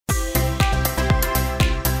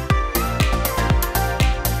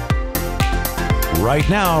Right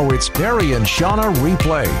now, it's Perry and Shauna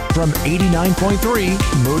Replay from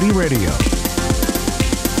 89.3 Moody Radio.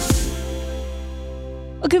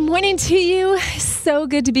 Well, good morning to you. So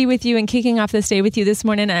good to be with you and kicking off this day with you this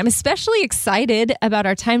morning. I'm especially excited about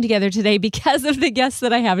our time together today because of the guests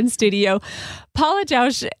that I have in studio. Paula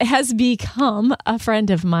Jauch has become a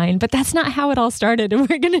friend of mine, but that's not how it all started. And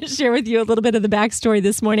we're going to share with you a little bit of the backstory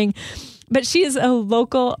this morning. But she is a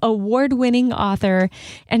local award-winning author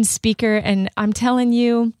and speaker. And I'm telling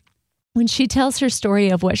you, when she tells her story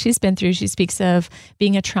of what she's been through, she speaks of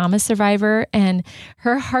being a trauma survivor, and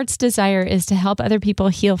her heart's desire is to help other people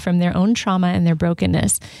heal from their own trauma and their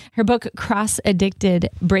brokenness. Her book, Cross Addicted,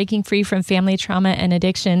 Breaking Free from Family Trauma and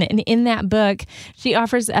Addiction. And in that book, she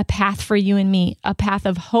offers a path for you and me, a path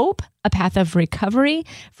of hope, a path of recovery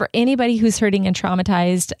for anybody who's hurting and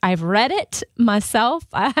traumatized. I've read it myself.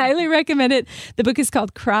 I highly recommend it. The book is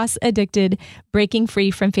called Cross Addicted, Breaking Free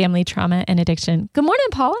from Family Trauma and Addiction. Good morning,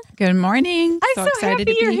 Paula. Good morning. I'm so excited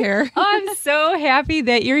happy to be here. Oh, I'm so happy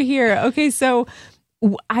that you're here. Okay, so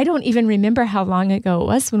I don't even remember how long ago it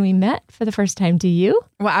was when we met for the first time. Do you?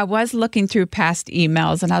 Well, I was looking through past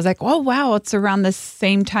emails and I was like, oh, wow, it's around the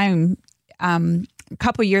same time. A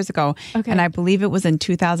couple years ago, and I believe it was in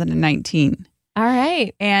 2019. All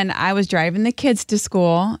right. And I was driving the kids to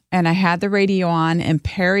school and I had the radio on and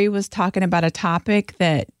Perry was talking about a topic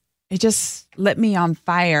that it just lit me on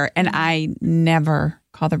fire. And I never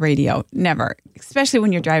call the radio, never, especially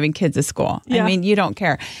when you're driving kids to school. Yeah. I mean, you don't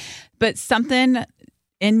care. But something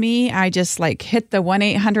in me, I just like hit the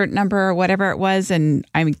 1-800 number or whatever it was. And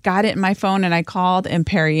I got it in my phone and I called and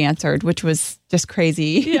Perry answered, which was just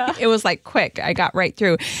crazy. Yeah. It was like quick. I got right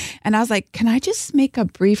through. And I was like, can I just make a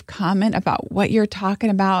brief comment about what you're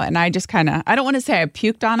talking about? And I just kind of, I don't want to say I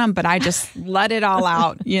puked on him, but I just let it all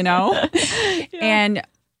out, you know? Yeah.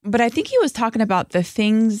 But I think he was talking about the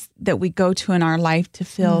things that we go to in our life to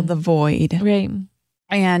fill the void. Right.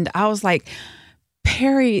 And I was like,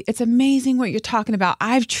 Perry, it's amazing what you're talking about.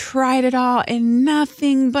 I've tried it all and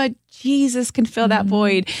nothing but Jesus can fill that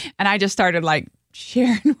void. And I just started like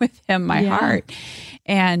sharing with him my heart.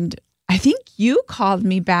 And I think you called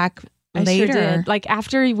me back later. I sure did. Like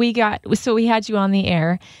after we had you on the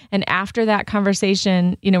air, and after that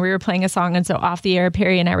conversation, we were playing a song, and so off the air,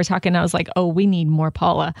 Perry and I were talking, and I was like, oh, we need more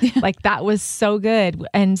Paula. Like that was so good.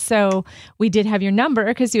 And so we did have your number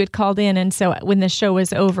because you had called in. And so when the show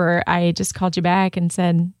was over, I just called you back and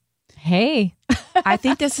said, hey. I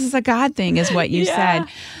think this is a God thing is what you said.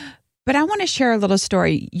 But I want to share a little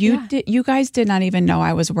story. You guys did not even know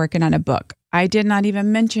I was working on a book. I did not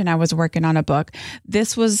even mention I was working on a book.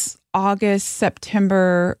 This was August,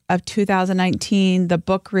 September of 2019. The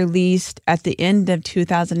book released at the end of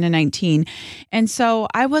 2019. And so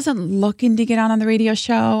I wasn't looking to get on the radio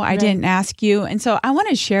show. I didn't ask you. And so I want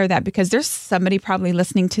to share that because there's somebody probably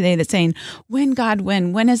listening today that's saying, when God,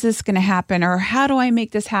 when is this going to happen? Or how do I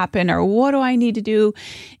make this happen? Or what do I need to do?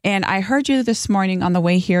 And I heard you this morning on the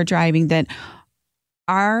way here driving that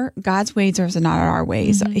God's ways are not our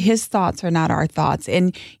ways. Mm-hmm. His thoughts are not our thoughts.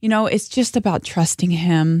 And, it's just about trusting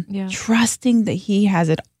him, trusting that he has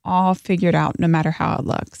it all figured out no matter how it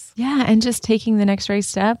looks. Yeah. And just taking the next right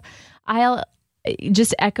step. I'll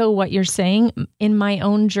just echo what you're saying. In my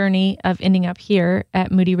own journey of ending up here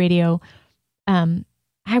at Moody Radio, I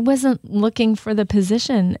wasn't looking for the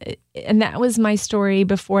position. And that was my story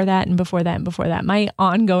before that and before that and before that. My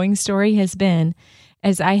ongoing story has been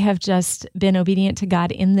as I have just been obedient to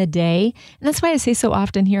God in the day. And that's why I say so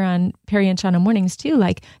often here on Perry and Shauna Mornings too,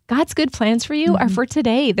 like God's good plans for you are for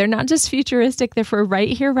today. They're not just futuristic. They're for right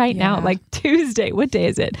here, right now. Like Tuesday, what day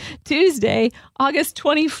is it? Tuesday, August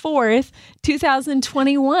 24th,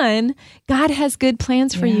 2021. God has good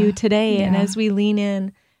plans for you today. And as we lean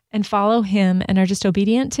in and follow him and are just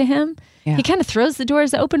obedient to him, he kind of throws the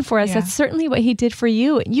doors open for us. That's certainly what he did for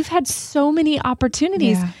you. You've had so many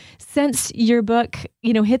opportunities since your book,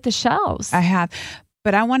 hit the shelves. I have.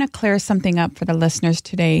 But I want to clear something up for the listeners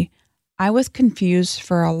today. I was confused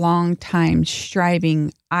for a long time,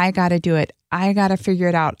 striving. I got to do it. I got to figure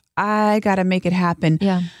it out. I got to make it happen.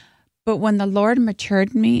 Yeah. But when the Lord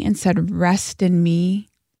matured me and said, rest in me,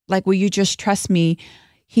 like, will you just trust me?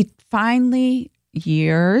 He finally,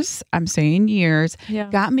 I'm saying years,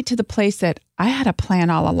 got me to the place that I had a plan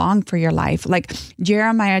all along for your life. Like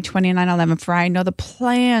Jeremiah 29:11, for I know the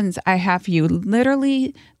plans I have for you.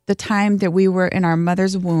 Literally the time that we were in our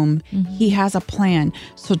mother's womb, he has a plan.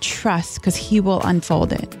 So trust, because he will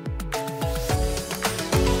unfold it.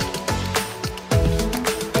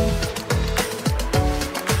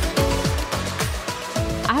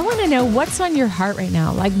 know what's on your heart right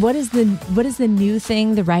now. Like, what is the new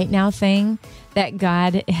thing, the right now thing that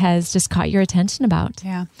God has just caught your attention about?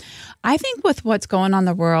 Yeah. I think with what's going on in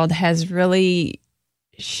the world has really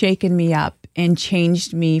shaken me up and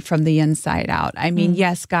changed me from the inside out. I mean,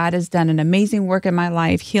 yes, God has done an amazing work in my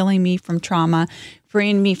life, healing me from trauma,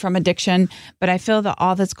 freeing me from addiction. But I feel that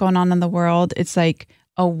all that's going on in the world, it's like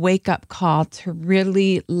a wake-up call to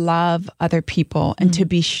really love other people and to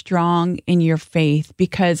be strong in your faith,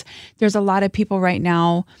 because there's a lot of people right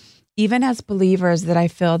now, even as believers, that I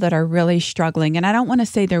feel that are really struggling. And I don't want to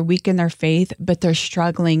say they're weak in their faith, but they're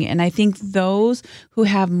struggling. And I think those who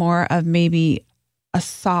have more of maybe a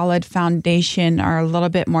solid foundation or a little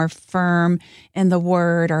bit more firm in the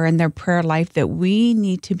word or in their prayer life, that we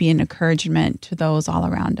need to be an encouragement to those all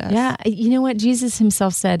around us. Yeah. You know what? Jesus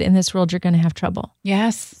himself said, in this world, you're going to have trouble.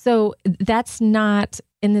 Yes. So that's not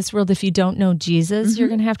in this world. If you don't know Jesus, you're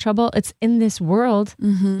going to have trouble. It's in this world,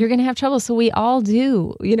 you're going to have trouble. So we all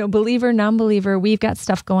do, believer, non-believer, we've got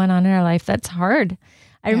stuff going on in our life that's hard.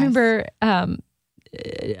 I remember,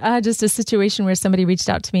 just a situation where somebody reached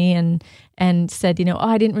out to me and said,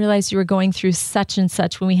 I didn't realize you were going through such and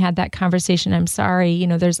such when we had that conversation. I'm sorry.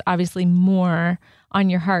 There's obviously more on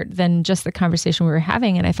your heart than just the conversation we were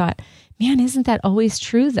having. And I thought, man, isn't that always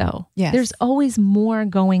true though? Yes. There's always more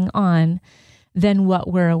going on than what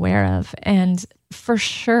we're aware of. And for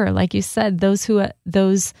sure, like you said, those who,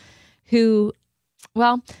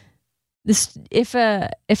 if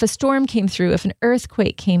a storm came through, if an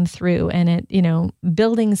earthquake came through and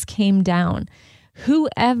buildings came down,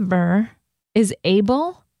 whoever is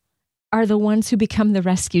able are the ones who become the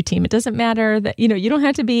rescue team. It doesn't matter that, you don't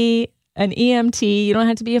have to be an EMT, you don't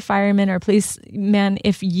have to be a fireman or a policeman.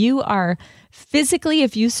 If you are physically,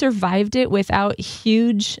 if you survived it without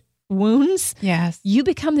huge wounds, yes, you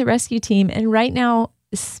become the rescue team. And right now,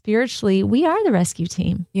 spiritually, we are the rescue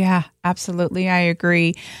team. Yeah, absolutely. I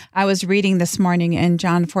agree. I was reading this morning in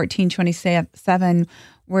John 14:27,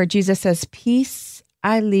 where Jesus says, "Peace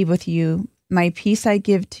I leave with you, my peace I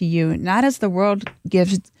give to you. Not as the world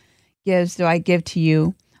gives do I give to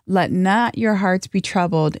you. Let not your hearts be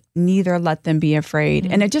troubled, neither let them be afraid."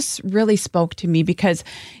 And it just really spoke to me, because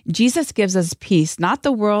Jesus gives us peace, not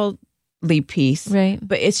the worldly peace, right?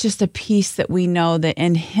 But it's just a peace that we know that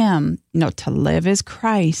in him, to live is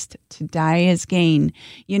Christ, to die is gain,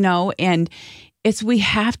 and we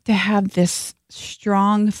have to have this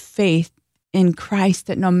strong faith in Christ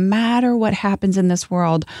that no matter what happens in this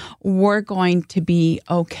world, we're going to be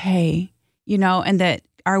okay, and that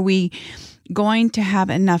are we going to have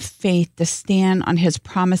enough faith to stand on his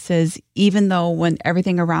promises, even though when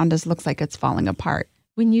everything around us looks like it's falling apart.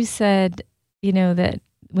 When you said, that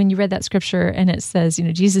when you read that scripture and it says,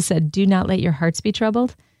 Jesus said, "Do not let your hearts be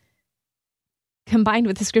troubled," combined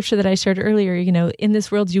with the scripture that I shared earlier, in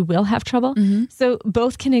this world, you will have trouble. So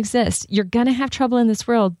both can exist. You're going to have trouble in this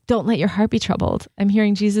world. Don't let your heart be troubled. I'm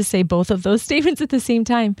hearing Jesus say both of those statements at the same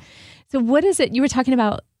time. So what is it? You were talking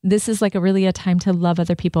about, this is like a time to love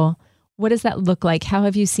other people. What does that look like? How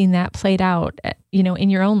have you seen that played out, in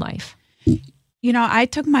your own life? I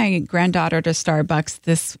took my granddaughter to Starbucks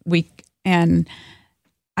this week, and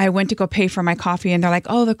I went to go pay for my coffee, and they're like,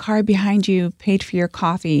 "Oh, the car behind you paid for your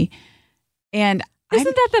coffee." And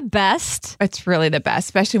isn't that the best? It's really the best,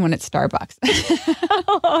 especially when it's Starbucks.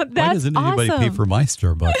 Oh, that's Why doesn't anybody awesome. pay for my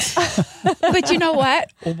Starbucks? But you know what?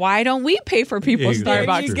 Why don't we pay for people's Exactly.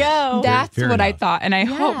 Starbucks? There you go. That's Fair what I enough. thought. And I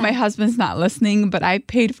hope my husband's not listening, but I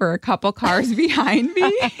paid for a couple cars behind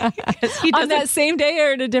me. He On that same day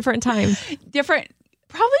or at a different time? different,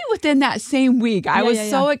 probably within that same week. I was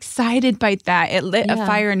so excited by that. It lit a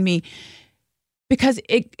fire in me, because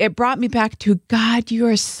it brought me back to, God, you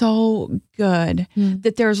are so good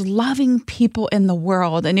that there's loving people in the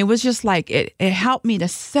world. And it was just like, it helped me to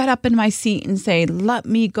sit up in my seat and say, let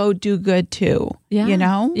me go do good too. Yeah.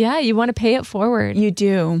 Yeah, you want to pay it forward. You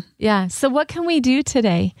do. Yeah. So what can we do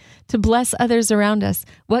today to bless others around us?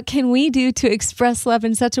 What can we do to express love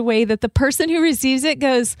in such a way that the person who receives it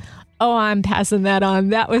goes, "Oh, I'm passing that on.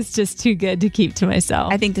 That was just too good to keep to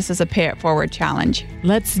myself." I think this is a pay it forward challenge.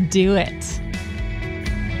 Let's do it.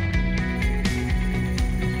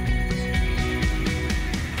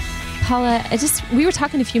 Paula, we were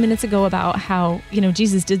talking a few minutes ago about how,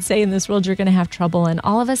 Jesus did say in this world you're going to have trouble, and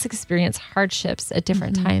all of us experience hardships at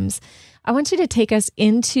different times. I want you to take us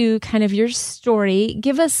into kind of your story.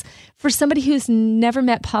 Give us, for somebody who's never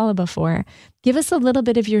met Paula before, give us a little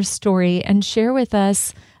bit of your story and share with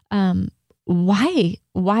us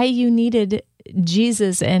why you needed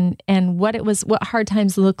Jesus and what hard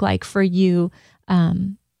times look like for you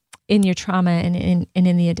in your trauma and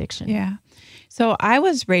in the addiction. Yeah. So I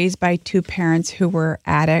was raised by two parents who were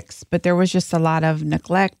addicts, but there was just a lot of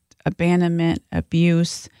neglect, abandonment,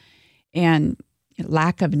 abuse, and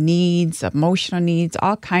lack of needs, emotional needs,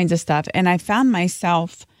 all kinds of stuff. And I found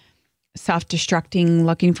myself self-destructing,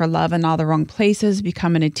 looking for love in all the wrong places,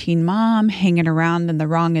 becoming a teen mom, hanging around in the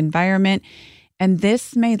wrong environment. And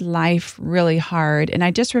this made life really hard. And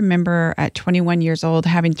I just remember at 21 years old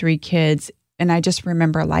having 3 kids, and I just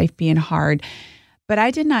remember life being hard. But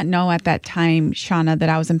I did not know at that time, Shauna, that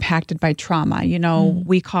I was impacted by trauma.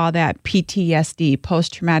 We call that PTSD,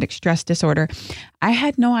 post-traumatic stress disorder. I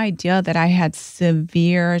had no idea that I had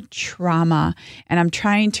severe trauma, and I'm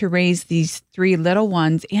trying to raise these 3 little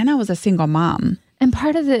ones, and I was a single mom. And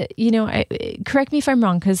part of the, correct me if I'm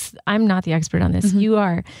wrong, because I'm not the expert on this. Mm-hmm. You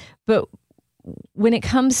are. But when it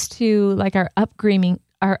comes to like our upbringing,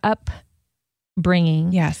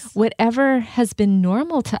 yes, whatever has been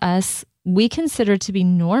normal to us, we consider to be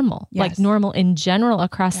normal, yes, like normal in general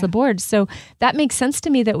across the board. So that makes sense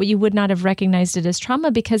to me that you would not have recognized it as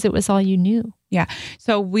trauma because it was all you knew. Yeah.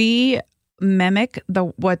 So we mimic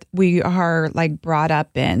what we are like brought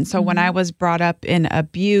up in. So when I was brought up in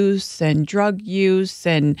abuse and drug use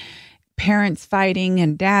and parents fighting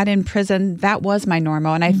and dad in prison, that was my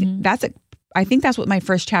normal. And I think that's what my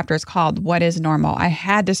first chapter is called, What is Normal? I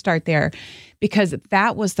had to start there because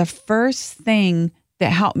that was the first thing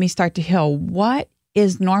that helped me start to heal. What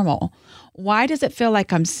is normal? Why does it feel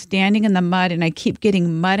like I'm standing in the mud and I keep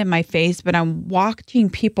getting mud in my face, but I'm watching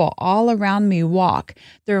people all around me walk?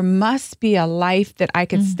 There must be a life that I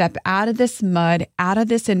could step out of this mud, out of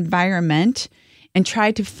this environment, and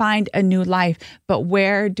try to find a new life. But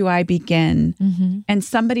where do I begin? And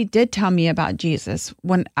somebody did tell me about Jesus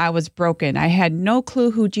when I was broken. I had no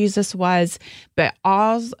clue who Jesus was, but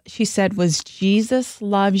all she said was, Jesus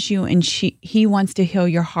loves you and he wants to heal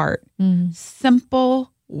your heart.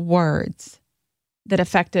 Simple words that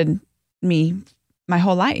affected me my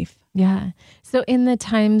whole life. Yeah. So in the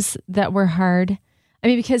times that were hard,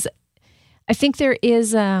 because I think there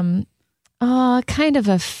is kind of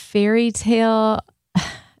a fairy tale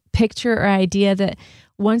picture or idea that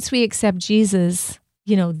once we accept Jesus,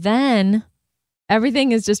 then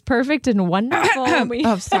everything is just perfect and wonderful.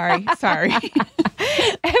 Sorry.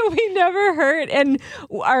 And we never hurt and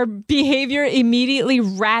our behavior immediately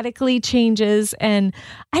radically changes. And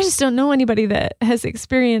I just don't know anybody that has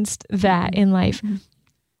experienced that in life.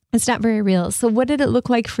 It's not very real. So what did it look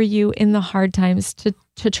like for you in the hard times to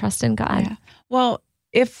trust in God? Yeah. Well,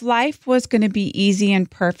 if life was going to be easy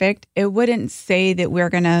and perfect, it wouldn't say that we're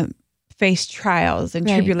going to face trials and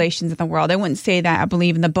tribulations in the world. It wouldn't say that, I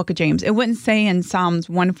believe, in the book of James. It wouldn't say in Psalms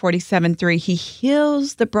 147:3, he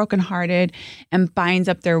heals the brokenhearted and binds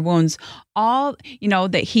up their wounds. All,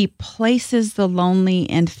 that he places the lonely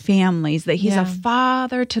in families, that he's a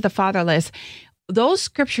father to the fatherless. Those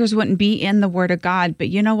scriptures wouldn't be in the word of God. But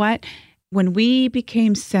you know what? When we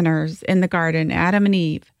became sinners in the garden, Adam and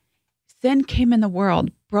Eve, sin came in the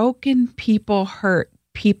world. Broken people hurt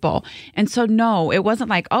people. And so, no, it wasn't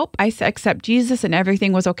like, I accept Jesus and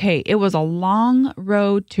everything was okay. It was a long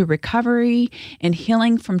road to recovery and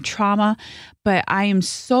healing from trauma. But I am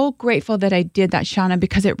so grateful that I did that, Shauna,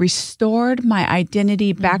 because it restored my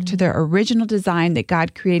identity back to the original design that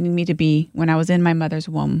God created me to be when I was in my mother's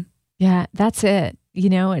womb. Yeah, that's it.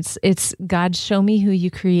 It's God, show me who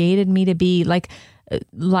you created me to be. Like,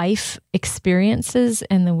 life experiences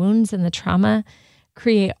and the wounds and the trauma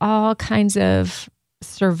create all kinds of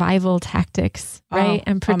survival tactics, right?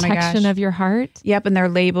 And protection of your heart. Yep. And they're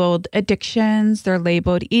labeled addictions. They're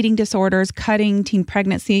labeled eating disorders, cutting, teen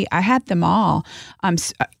pregnancy. I had them all.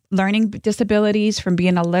 Learning disabilities from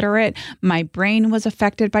being illiterate. My brain was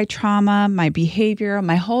affected by trauma. My behavior,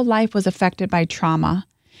 my whole life was affected by trauma.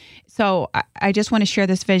 So I just want to share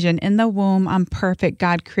this vision. In the womb, I'm perfect.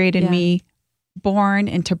 God created me born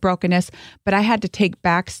into brokenness, but I had to take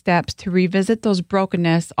back steps to revisit those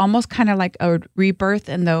brokenness, almost kind of like a rebirth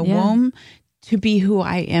in the womb to be who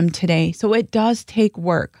I am today. So it does take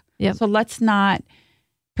work. Yep. So let's not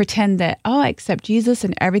pretend that, I accept Jesus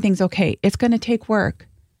and everything's okay. It's going to take work,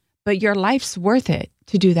 but your life's worth it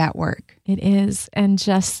to do that work. It is. And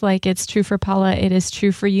just like it's true for Paula, it is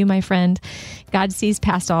true for you, my friend. God sees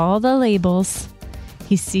past all the labels.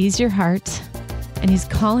 He sees your heart and he's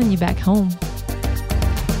calling you back home.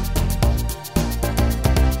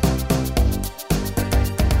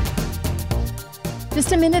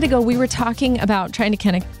 Just a minute ago, we were talking about trying to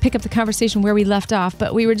kind of pick up the conversation where we left off,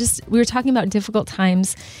 but we were talking about difficult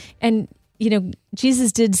times. And,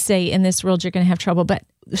 Jesus did say in this world you're going to have trouble, but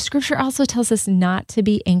Scripture also tells us not to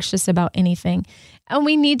be anxious about anything. And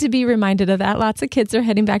we need to be reminded of that. Lots of kids are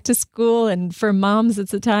heading back to school, and for moms,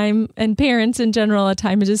 it's a time, and parents in general, a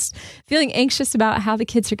time of just feeling anxious about how the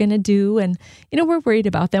kids are going to do. And, we're worried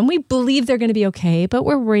about them. We believe they're going to be okay, but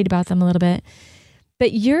we're worried about them a little bit.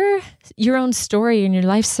 But your own story and your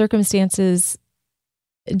life circumstances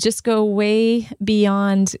just go way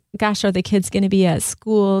beyond, gosh, are the kids going to be at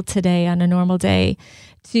school today on a normal day,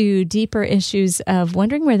 to deeper issues of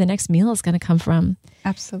wondering where the next meal is going to come from.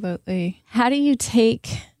 Absolutely. How do you take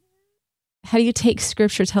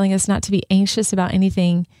Scripture telling us not to be anxious about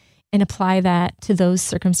anything and apply that to those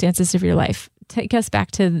circumstances of your life? Take us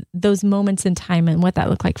back to those moments in time and what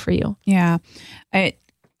that looked like for you. Yeah.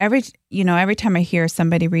 Every time I hear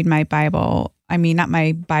somebody read my Bible, not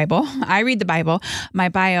my Bible, I read the Bible, my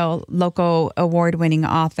bio, local award-winning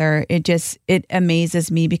author, it amazes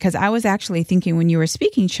me, because I was actually thinking when you were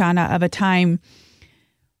speaking, Shauna, of a time,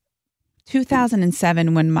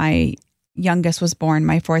 2007, when my youngest was born,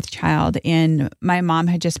 my fourth child, and my mom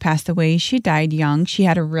had just passed away. She died young. She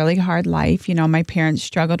had a really hard life. My parents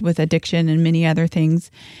struggled with addiction and many other things.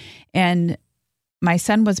 And my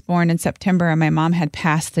son was born in September, and my mom had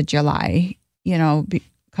passed the July, a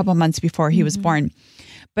couple months before he was born.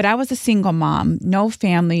 But I was a single mom, no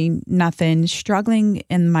family, nothing, struggling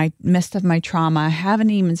in my midst of my trauma. I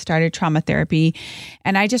haven't even started trauma therapy.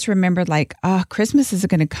 And I just remembered Christmas is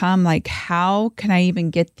going to come. How can I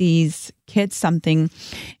even get these kids something?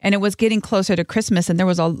 And it was getting closer to Christmas, and there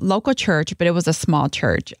was a local church, but it was a small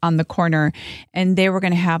church on the corner. And they were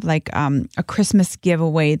going to have a Christmas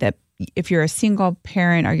giveaway that if you're a single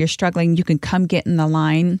parent or you're struggling, you can come get in the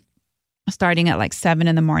line starting at 7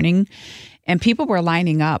 a.m. And people were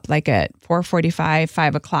lining up at 4:45,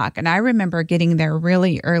 5 o'clock. And I remember getting there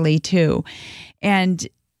really early too, and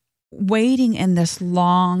waiting in this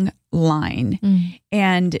long line.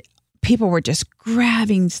 And people were just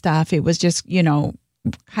grabbing stuff. It was just,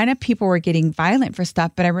 kind of people were getting violent for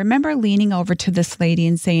stuff. But I remember leaning over to this lady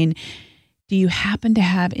and saying, "Do you happen to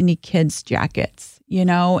have any kids' jackets?"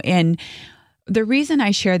 And the reason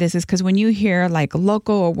I share this is because when you hear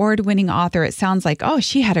local award-winning author, it sounds like, oh,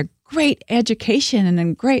 she had a great education and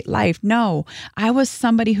a great life. No, I was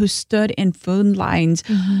somebody who stood in food lines.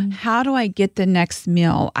 How do I get the next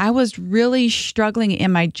meal? I was really struggling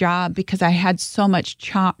in my job because I had so much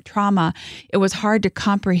trauma. It was hard to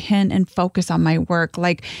comprehend and focus on my work.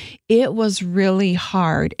 It was really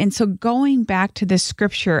hard. And so going back to this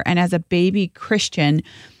Scripture, and as a baby Christian,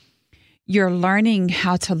 you're learning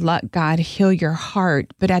how to let God heal your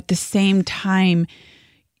heart, but at the same time,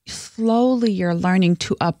 slowly you're learning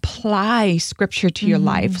to apply Scripture to your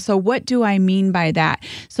life. So what do I mean by that?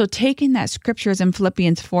 So taking that Scriptures in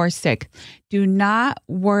Philippians 4:6, do not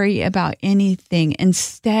worry about anything.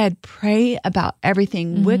 Instead, pray about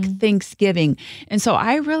everything with thanksgiving. And so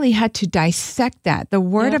I really had to dissect that. The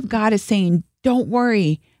Word of God is saying, don't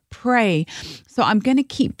worry, pray. So I'm going to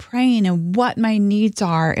keep praying and what my needs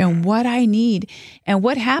are and what I need. And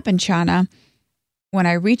what happened, Shauna, when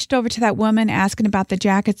I reached over to that woman asking about the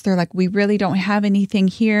jackets, they're like, "We really don't have anything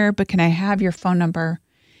here, but can I have your phone number?"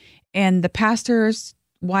 And the pastor's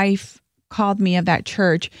wife called me of that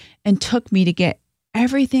church and took me to get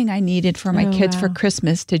everything I needed for my kids for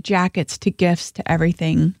Christmas, to jackets, to gifts, to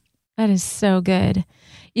everything. That is so good.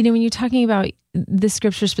 When you're talking about the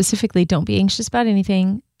Scripture specifically, don't be anxious about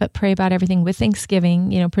anything, but pray about everything with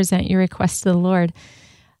thanksgiving, present your requests to the Lord.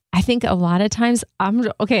 I think a lot of times, I'm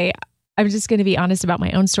just going to be honest about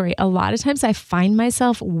my own story. A lot of times I find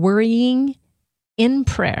myself worrying in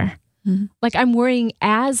prayer. I'm worrying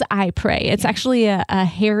as I pray. It's actually a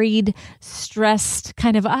harried, stressed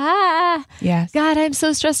kind of, yes, God, I'm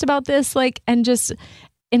so stressed about this. And just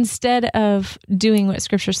instead of doing what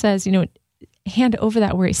Scripture says, hand over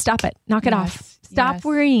that worry. Stop it. Knock it off. Stop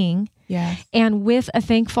worrying. Yes. And with a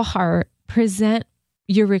thankful heart, present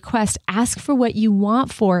your request. Ask for what you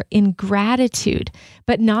want for in gratitude,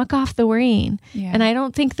 but knock off the worrying. Yeah. And I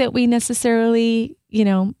don't think that we necessarily,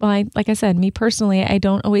 like I said, me personally, I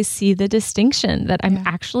don't always see the distinction that I'm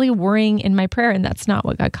actually worrying in my prayer. And that's not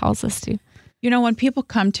what God calls us to. When people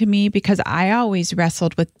come to me, because I always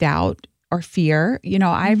wrestled with doubt or fear,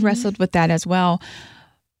 I've wrestled with that as well.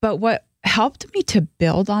 But what helped me to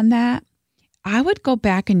build on that, I would go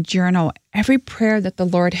back and journal every prayer that the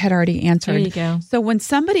Lord had already answered. There you go. So when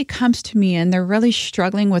somebody comes to me and they're really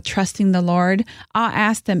struggling with trusting the Lord, I'll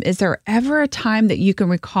ask them, is there ever a time that you can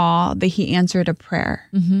recall that He answered a prayer?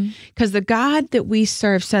 Because the God that we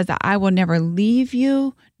serve says that I will never leave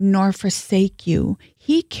you nor forsake you.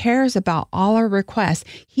 He cares about all our requests.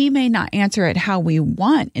 He may not answer it how we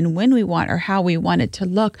want and when we want or how we want it to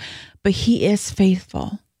look, but He is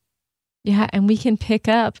faithful. Yeah, and we can take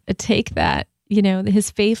that, His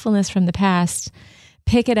faithfulness from the past,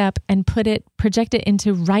 pick it up and project it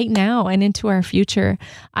into right now and into our future.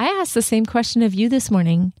 I asked the same question of you this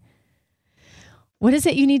morning. What is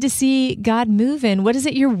it you need to see God move in? What is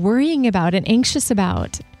it you're worrying about and anxious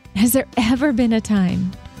about? Has there ever been a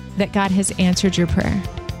time that God has answered your prayer?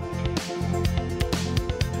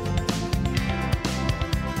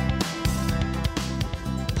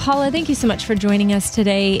 Paula, thank you so much for joining us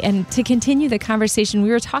today. And to continue the conversation, we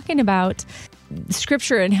were talking about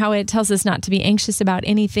Scripture and how it tells us not to be anxious about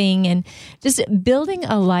anything and just building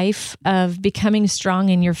a life of becoming strong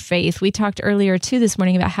in your faith. We talked earlier too this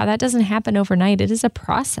morning about how that doesn't happen overnight. It is a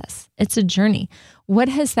process. It's a journey. What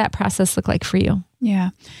has that process look like for you?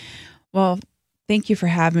 Yeah. Well, thank you for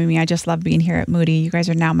having me. I just love being here at Moody. You guys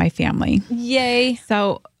are now my family. Yay.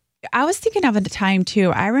 So I was thinking of a time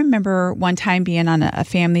too. I remember one time being on a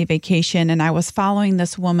family vacation and I was following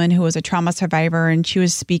this woman who was a trauma survivor and she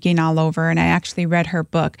was speaking all over and I actually read her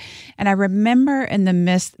book. And I remember in the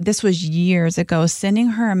midst, this was years ago, sending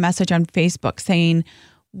her a message on Facebook saying,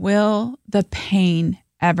 will the pain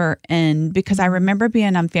ever end? Because I remember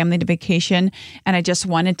being on family vacation and I just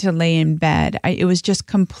wanted to lay in bed. It was just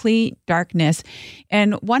complete darkness.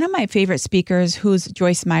 And one of my favorite speakers, who's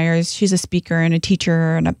Joyce Myers, she's a speaker and a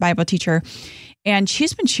teacher and a Bible teacher. And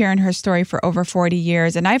she's been sharing her story for over 40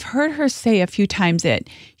 years. And I've heard her say a few times that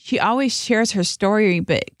she always shares her story,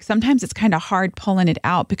 but sometimes it's kind of hard pulling it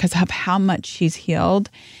out because of how much she's healed.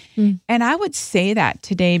 And I would say that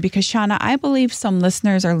today because, Shauna, I believe some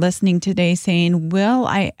listeners are listening today saying, will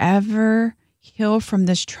I ever heal from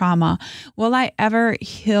this trauma? Will I ever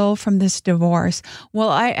heal from this divorce? Will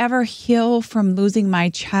I ever heal from losing my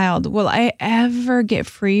child? Will I ever get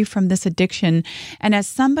free from this addiction? And as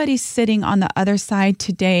somebody sitting on the other side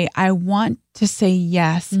today, I want to say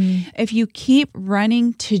yes. If you keep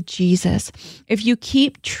running to Jesus, if you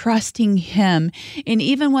keep trusting Him, and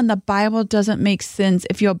even when the Bible doesn't make sense,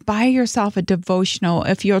 if you'll buy yourself a devotional,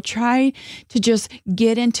 if you'll try to just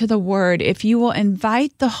get into the Word, if you will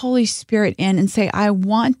invite the Holy Spirit in and say, I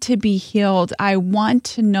want to be healed. I want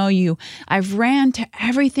to know you. I've ran to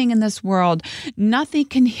everything in this world. Nothing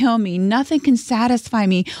can heal me. Nothing can satisfy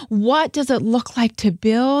me. What does it look like to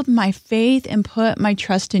build my faith and put my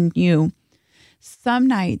trust in you? Some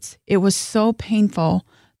nights it was so painful.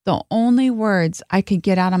 The only words I could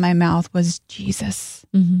get out of my mouth was Jesus,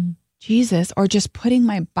 Jesus, or just putting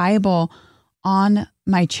my Bible on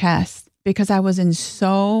my chest because I was in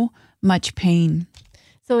so much pain.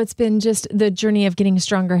 So it's been just the journey of getting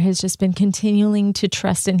stronger has just been continuing to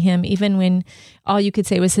trust in Him, even when all you could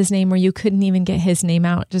say was His name or you couldn't even get His name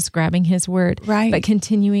out, just grabbing His word. Right. But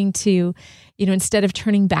continuing to, instead of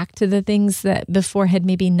turning back to the things that before had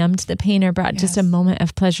maybe numbed the pain or brought just a moment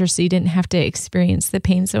of pleasure so you didn't have to experience the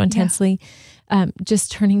pain so intensely,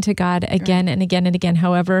 just turning to God again and again and again,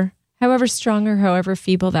 however strong or however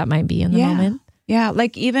feeble that might be in the moment. Yeah,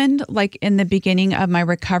 even in the beginning of my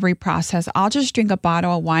recovery process, I'll just drink a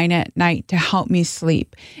bottle of wine at night to help me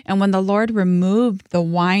sleep. And when the Lord removed the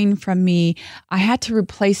wine from me, I had to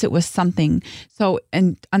replace it with something. So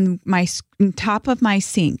on top of my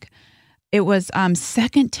sink, it was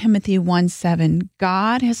 2 Timothy 1:7.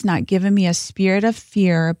 God has not given me a spirit of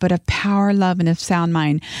fear, but of power, love, and of sound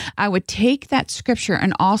mind. I would take that scripture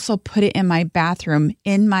and also put it in my bathroom,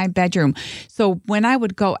 in my bedroom. So when I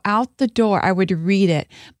would go out the door, I would read it,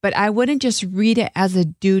 but I wouldn't just read it as a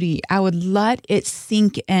duty. I would let it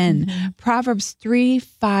sink in. Proverbs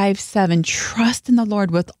 3:5-7. Trust in the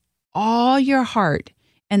Lord with all your heart.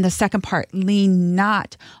 And the second part, lean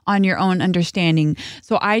not on your own understanding.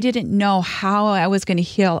 So I didn't know how I was going to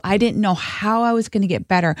heal. I didn't know how I was going to get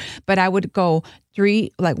better, but I would go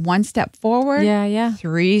one step forward,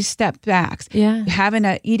 3 step backs. Having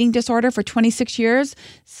an eating disorder for 26 years,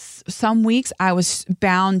 some weeks I was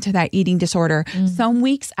bound to that eating disorder. Some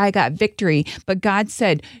weeks I got victory, but God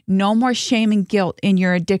said, no more shame and guilt in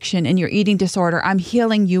your addiction and your eating disorder. I'm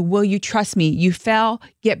healing you. Will you trust me? You fell,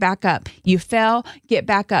 get back up. You fell, get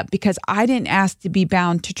back up, because I didn't ask to be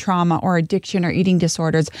bound to trauma or addiction or eating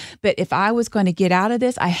disorders. But if I was going to get out of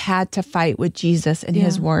this, I had to fight with Jesus and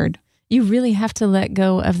His word. You really have to let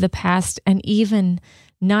go of the past and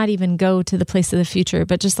not even go to the place of the future,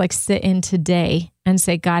 but just sit in today and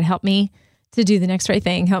say, God, help me to do the next right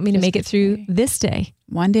thing. Help me to make it through this day.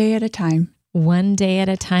 One day at a time. One day at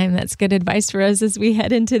a time. That's good advice for us as we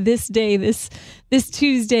head into this day, this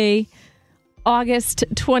Tuesday, August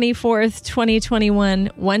 24th,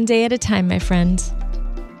 2021. One day at a time, my friend.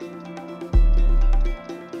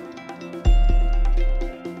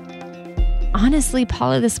 honestly,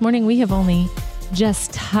 Paula, this morning we have only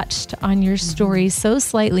just touched on your story so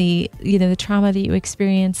slightly, the trauma that you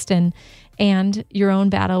experienced and your own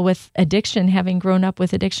battle with addiction, having grown up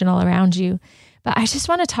with addiction all around you. But I just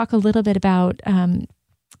want to talk a little bit about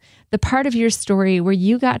the part of your story where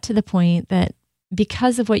you got to the point that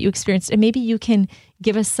because of what you experienced, and maybe you can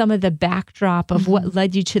give us some of the backdrop of what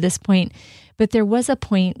led you to this point, but there was a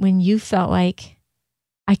point when you felt like,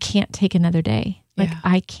 I can't take another day. Like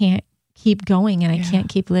I can't keep going and I can't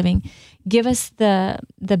keep living. Give us the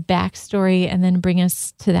backstory and then bring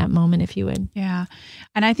us to that moment, if you would. Yeah.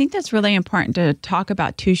 And I think that's really important to talk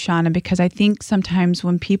about too, Shauna, because I think sometimes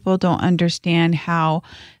when people don't understand how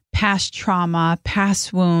past trauma,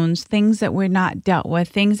 past wounds, things that we're not dealt with,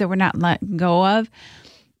 things that we're not let go of,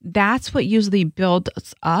 that's what usually builds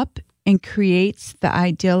us up and creates the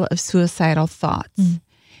ideal of suicidal thoughts.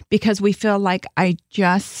 Because we feel like, I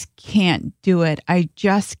just can't do it. I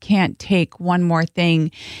just can't take one more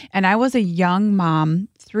thing. And I was a young mom,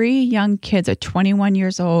 3 young kids at 21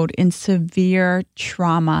 years old in severe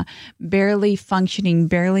trauma, barely functioning,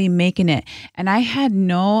 barely making it. And I had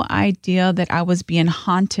no idea that I was being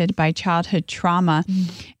haunted by childhood trauma.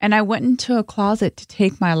 And I went into a closet to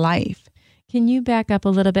take my life. Can you back up a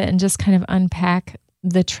little bit and just kind of unpack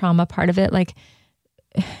the trauma part of it? Like,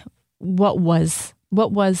 what was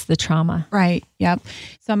the trauma? Right. Yep.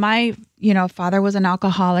 So my, father was an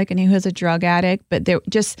alcoholic and he was a drug addict, but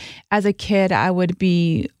just as a kid, I would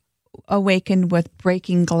be awakened with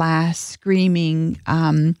breaking glass, screaming,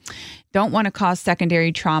 don't want to cause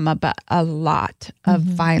secondary trauma, but a lot of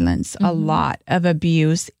violence, a lot of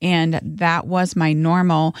abuse. And that was my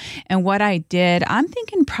normal. And what I did, I'm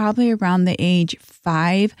thinking probably around the age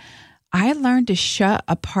 5, I learned to shut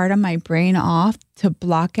a part of my brain off to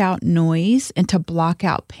block out noise and to block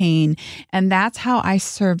out pain. And that's how I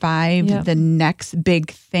survived the next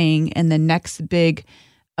big thing and the next big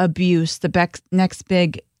abuse, the next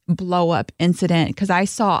big blow up incident. Because I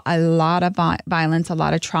saw a lot of violence, a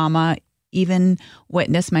lot of trauma, even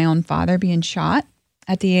witnessed my own father being shot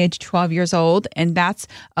at the age 12 years old. And that's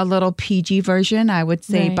a little PG version. I would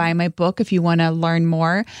say buy my book if you want to learn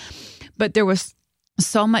more. But there was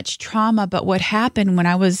so much trauma. But what happened when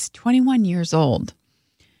I was 21 years old,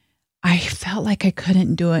 I felt like I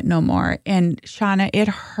couldn't do it no more. And Shauna, it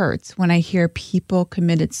hurts when I hear people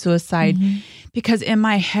committed suicide because in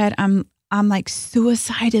my head, I'm like,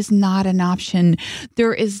 suicide is not an option.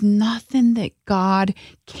 There is nothing that God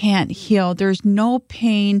can't heal. There's no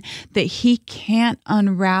pain that he can't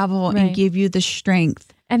unravel and give you the strength.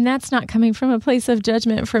 And that's not coming from a place of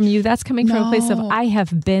judgment from you. That's coming from a place of, I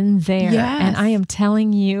have been there. And I am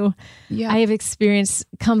telling you, I have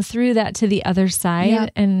come through that to the other side.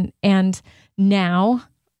 And now,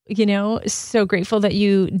 so grateful that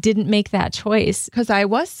you didn't make that choice. Because I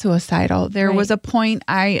was suicidal. There was a point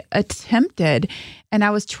I attempted and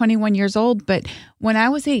I was 21 years old. But when I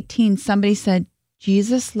was 18, somebody said,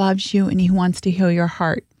 Jesus loves you and he wants to heal your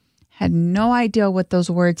heart. Had no idea what those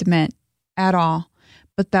words meant at all.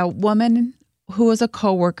 But that woman who was a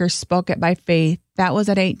coworker spoke it by faith. That was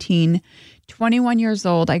at 18. 21 years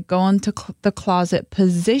old, I go into the closet,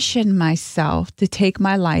 position myself to take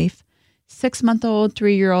my life. 6-month-old,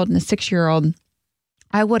 3-year-old, and a 6-year-old.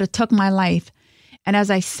 I would have took my life. And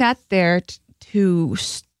as I sat there to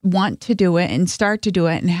want to do it and start to do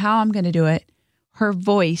it and how I'm going to do it, her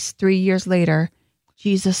voice 3 years later,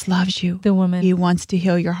 Jesus loves you. The woman. He wants to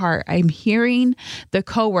heal your heart. I'm hearing the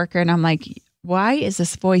coworker and I'm like, why is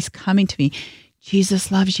this voice coming to me?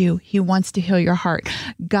 Jesus loves you. He wants to heal your heart.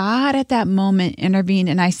 God at that moment intervened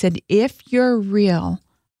and I said, if you're real,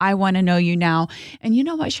 I want to know you now. And you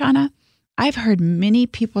know what, Shauna? I've heard many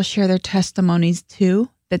people share their testimonies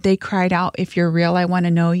too, that they cried out, if you're real, I want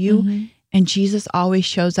to know you. And Jesus always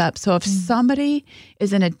shows up. So if somebody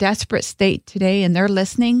is in a desperate state today and they're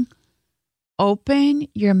listening, open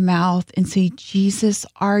your mouth and say, Jesus,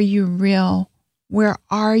 are you real? Where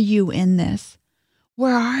are you in this?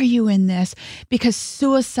 Where are you in this? Because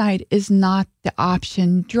suicide is not the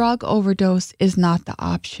option. Drug overdose is not the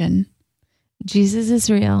option. Jesus is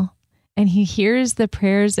real and he hears the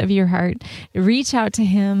prayers of your heart. Reach out to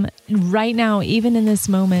him right now, even in this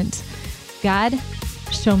moment. God,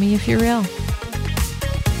 show me if you're real.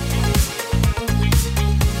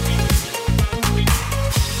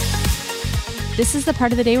 This is the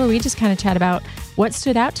part of the day where we just kind of chat about what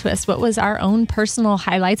stood out to us. What was our own personal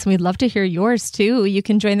highlights? And we'd love to hear yours too. You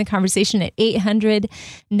can join the conversation at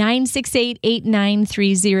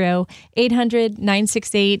 800-968-8930,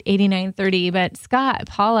 800-968-8930. But Scott,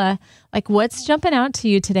 Paula, like what's jumping out to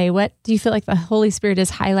you today? What do you feel like the Holy Spirit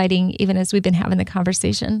is highlighting even as we've been having the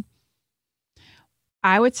conversation?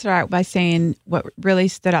 I would start by saying what really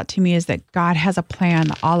stood out to me is that God has a plan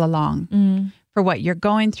all along for what you're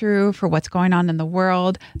going through, for what's going on in the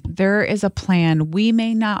world. There is a plan. We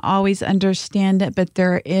may not always understand it, but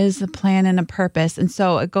there is a plan and a purpose. And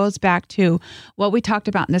so it goes back to what we talked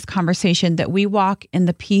about in this conversation, that we walk in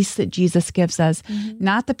the peace that Jesus gives us,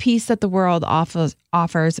 not the peace that the world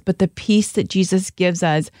offers, but the peace that Jesus gives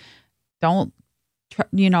us. Don't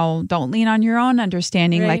lean on your own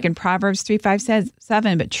understanding, like in Proverbs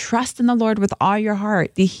 3:5-7, but trust in the Lord with all your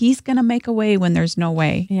heart. He's going to make a way when there's no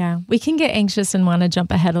way. Yeah. We can get anxious and want to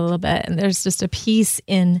jump ahead a little bit. And there's just a peace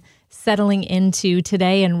in settling into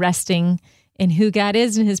today and resting in who God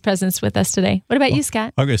is and his presence with us today. What about you,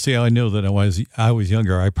 Scott? I'm going to say, I know that I was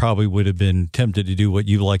younger, I probably would have been tempted to do what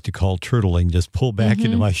you like to call turtling, just pull back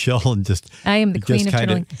into my shell and I am the queen of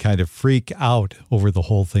turtling. Kind of freak out over the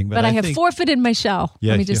whole thing. But I have forfeited my shell.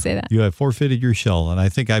 Let me just say that. You have forfeited your shell. And I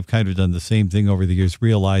think I've kind of done the same thing over the years,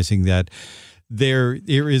 realizing that there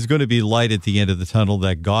is going to be light at the end of the tunnel,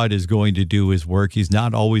 that God is going to do his work. He's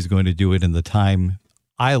not always going to do it in the time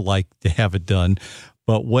I like to have it done.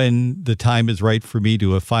 But when the time is right for me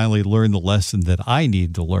to have finally learned the lesson that I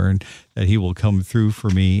need to learn, that he will come through for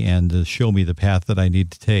me and show me the path that I need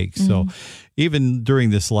to take. So even during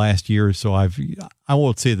this last year or so, I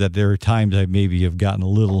won't say that there are times I maybe have gotten a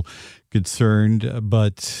little concerned,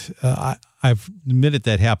 but the minute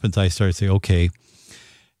that happens, I start to say, okay,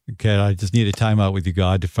 I just need a time out with you,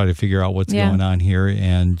 God, to try to figure out what's going on here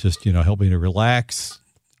and just, help me to relax.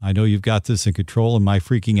 I know you've got this in control, and my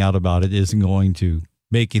freaking out about it isn't going to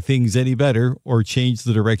make things any better or change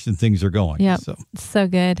the direction things are going. Yeah, so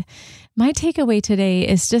good. My takeaway today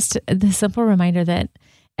is just the simple reminder that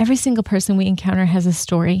every single person we encounter has a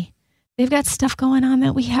story. They've got stuff going on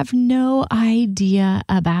that we have no idea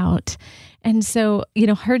about. And so,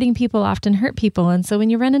 hurting people often hurt people. And so when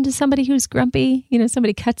you run into somebody who's grumpy,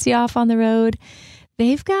 somebody cuts you off on the road,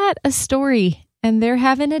 they've got a story. And they're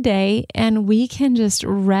having a day, and we can just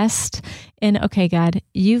rest in, okay, God,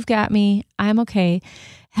 you've got me. I'm okay.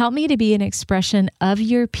 Help me to be an expression of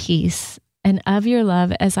your peace and of your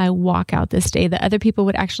love as I walk out this day, that other people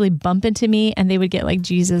would actually bump into me and they would get like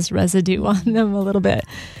Jesus residue on them a little bit.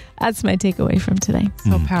 That's my takeaway from today.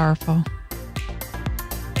 So powerful.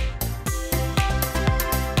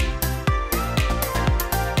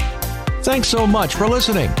 Thanks so much for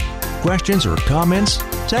listening. Questions or comments?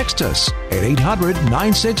 Text us at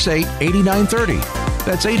 800-968-8930.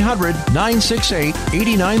 That's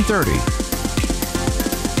 800-968-8930.